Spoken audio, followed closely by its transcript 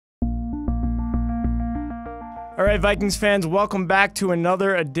All right, Vikings fans, welcome back to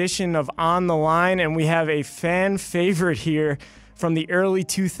another edition of On the Line, and we have a fan favorite here from the early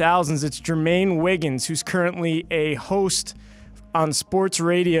 2000s. It's Jermaine Wiggins, who's currently a host on sports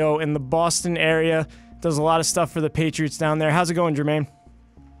radio in the Boston area, does a lot of stuff for the Patriots down there. How's it going, Jermaine?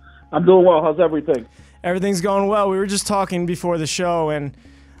 I'm doing well. How's everything? Everything's going well. We were just talking before the show, and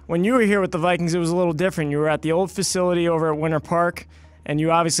when you were here with the Vikings, it was a little different. You were at the old facility over at Winter Park, and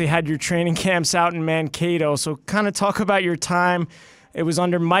you obviously had your training camps out in Mankato. So kind of talk about your time. It was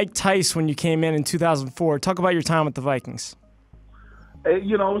under Mike Tice when you came in 2004. Talk about your time with the Vikings. It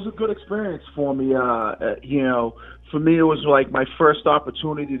was a good experience for me. For me, it was like my first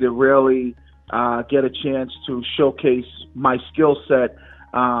opportunity to really get a chance to showcase my skill set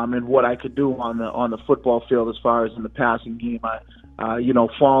and what I could do on the football field as far as in the passing game.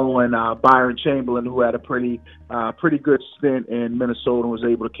 Following Byron Chamberlain, who had a pretty good stint in Minnesota and was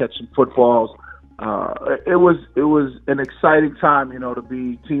able to catch some footballs. It was an exciting time, to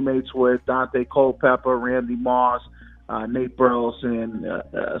be teammates with Dante Culpepper, Randy Moss, Nate Burleson,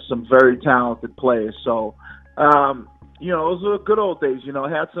 some very talented players. So, it was a good old days.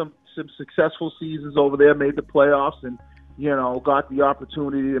 Had some successful seasons over there, made the playoffs, and got the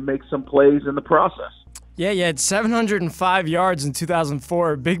opportunity to make some plays in the process. Yeah, you had 705 yards in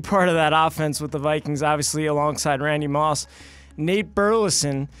 2004. A big part of that offense with the Vikings, obviously, alongside Randy Moss. Nate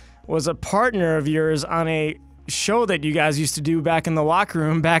Burleson was a partner of yours on a show that you guys used to do back in the locker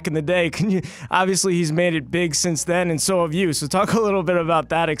room back in the day. Obviously, he's made it big since then, and so have you. So talk a little bit about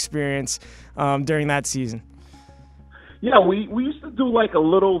that experience during that season. Yeah, we used to do like a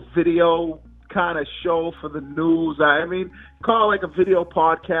little video kind of show for the news. Call it like a video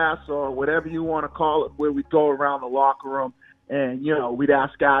podcast or whatever you want to call it, where we go around the locker room and, we'd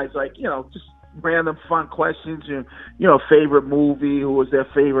ask guys like, just random fun questions and, favorite movie, who was their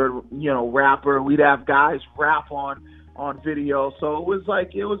favorite, rapper. We'd have guys rap on video. So it was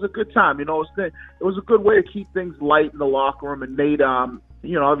a good time. It was a good way to keep things light in the locker room. And Nate,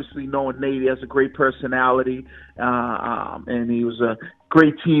 obviously knowing Nate, he has a great personality, and he was a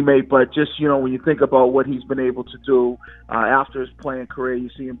great teammate. But just, when you think about what he's been able to do after his playing career, you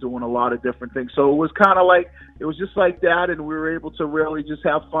see him doing a lot of different things. So it was kind of like, it was just like that, and we were able to really just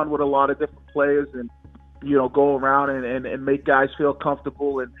have fun with a lot of different players and, go around and make guys feel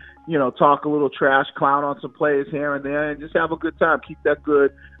comfortable and, talk a little trash, clown on some players here and there, and just have a good time. Keep that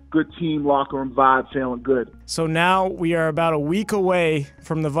good team locker room vibe feeling good. So now we are about a week away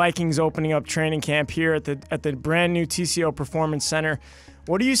from the Vikings opening up training camp here at the brand new TCO Performance Center.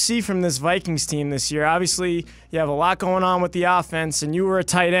 What do you see from this Vikings team this year? Obviously, you have a lot going on with the offense, and you were a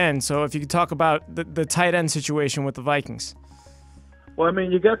tight end. So if you could talk about the tight end situation with the Vikings. Well,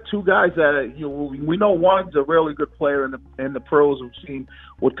 you got two guys that we know one's a really good player in the pros. We've seen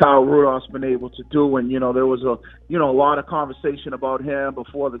what Kyle Rudolph's been able to do, and there was a lot of conversation about him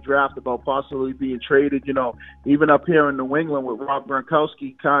before the draft about possibly being traded. Even up here in New England with Rob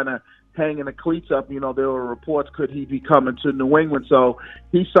Gronkowski kind of hanging the cleats up. There were reports, could he be coming to New England? So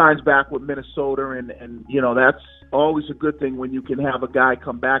he signs back with Minnesota, and that's always a good thing when you can have a guy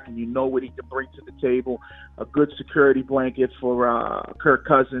come back and what he can bring to the table, a good security blanket for Kirk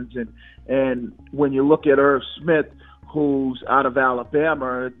Cousins. And when you look at Irv Smith, who's out of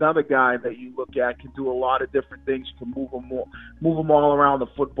Alabama, another guy that you look at can do a lot of different things, can move them all around the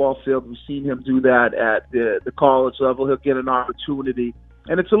football field. We've seen him do that at the college level. He'll get an opportunity.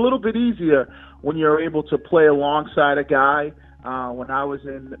 And it's a little bit easier when you're able to play alongside a guy. When I was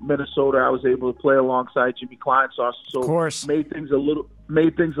in Minnesota, I was able to play alongside Jimmy Kleinsaucer, so made things a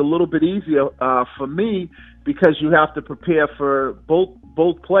little bit easier for me, because you have to prepare for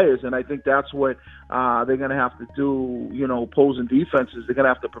both players, and I think that's what they're going to have to do. Opposing defenses, they're going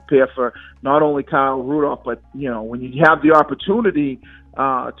to have to prepare for not only Kyle Rudolph, but when you have the opportunity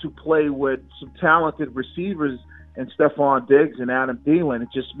to play with some talented receivers and Stephon Diggs and Adam Thielen, it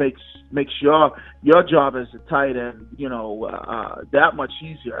just makes your job as a tight end, that much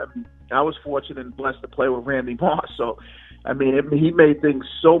easier. I was fortunate and blessed to play with Randy Moss, so he made things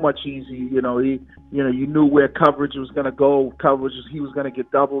so much easier. You knew where coverage was going to go. He was going to get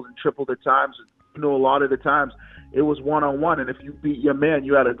doubled and tripled at times. A lot of the times it was one-on-one, and if you beat your man,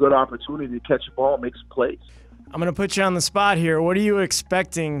 you had a good opportunity to catch the ball and make some plays. I'm going to put you on the spot here. What are you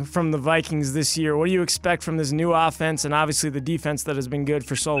expecting from the Vikings this year? What do you expect from this new offense and obviously the defense that has been good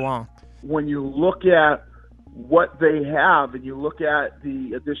for so long? When you look at what they have and you look at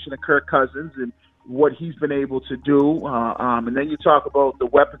the addition of Kirk Cousins and what he's been able to do, and then you talk about the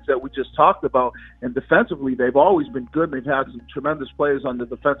weapons that we just talked about, and defensively they've always been good. They've had some tremendous players on the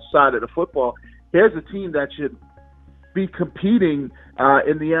defensive side of the football. Here's a team that should be competing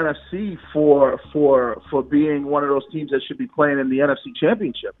in the NFC for being one of those teams that should be playing in the NFC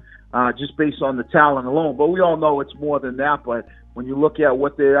Championship, just based on the talent alone. But we all know it's more than that. But when you look at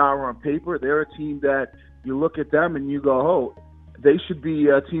what they are on paper, they're a team that you look at them and you go, oh, they should be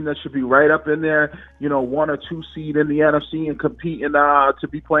a team that should be right up in there, 1 or 2 seed in the NFC and competing to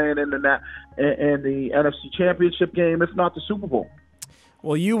be playing in the NFC Championship game, if not the Super Bowl.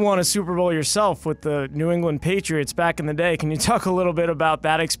 Well, you won a Super Bowl yourself with the New England Patriots back in the day. Can you talk a little bit about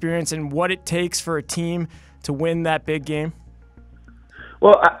that experience and what it takes for a team to win that big game?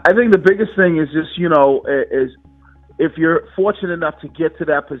 Well, I think the biggest thing is just, is if you're fortunate enough to get to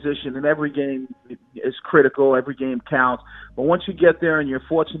that position, and every game is critical, every game counts, but once you get there and you're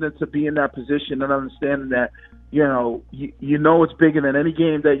fortunate to be in that position and understanding that, you know it's bigger than any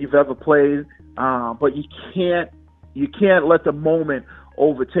game that you've ever played, but you can't let the moment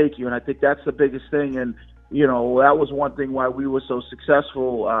overtake you, and I think that's the biggest thing. And that was one thing why we were so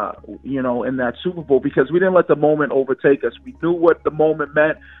successful, in that Super Bowl, because we didn't let the moment overtake us. We knew what the moment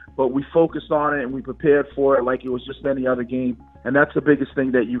meant, but we focused on it and we prepared for it like it was just any other game. And that's the biggest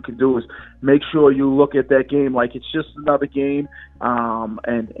thing that you can do, is make sure you look at that game like it's just another game,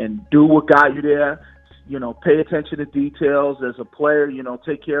 and do what got you there. Pay attention to details as a player.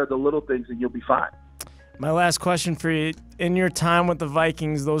 Take care of the little things, and you'll be fine. My last question for you: in your time with the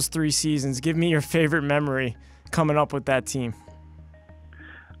Vikings, those 3 seasons, give me your favorite memory coming up with that team.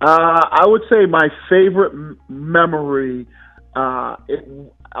 I would say my favorite memory, I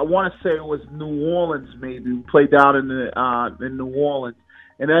want to say it was New Orleans. Maybe we played down in New Orleans,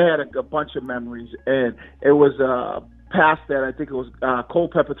 and I had a bunch of memories. And it was past that, I think it was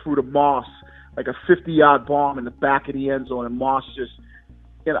Culpepper threw to Moss like a 50-yard bomb in the back of the end zone, and Moss just,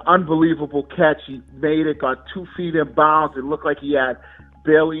 an unbelievable catch. He made it, got 2 feet in bounds. It looked like he had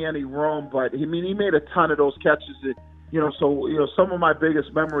barely any room, but he made a ton of those catches. So some of my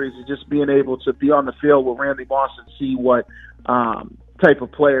biggest memories is just being able to be on the field with Randy Moss and see what type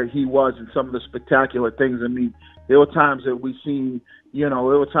of player he was and some of the spectacular things. There were times that there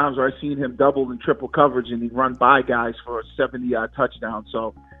were times where I seen him double and triple coverage, and he'd run by guys for a 70-yard touchdown.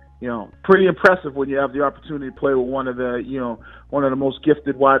 So, pretty impressive when you have the opportunity to play with one of the most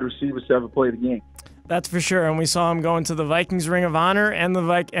gifted wide receivers to ever play the game. That's for sure. And we saw him go into the Vikings Ring of Honor and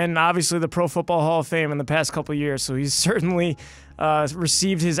and obviously the Pro Football Hall of Fame in the past couple of years. So he's certainly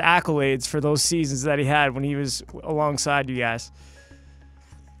received his accolades for those seasons that he had when he was alongside you guys.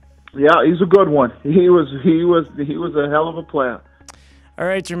 Yeah, he's a good one. He was a hell of a player. All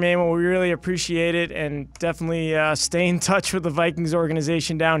right, Jermaine, well, we really appreciate it, and definitely stay in touch with the Vikings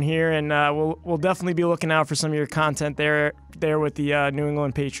organization down here, and we'll definitely be looking out for some of your content there with the New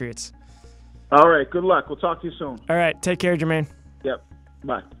England Patriots. All right, good luck. We'll talk to you soon. All right, take care, Jermaine. Yep,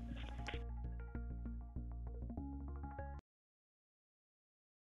 bye.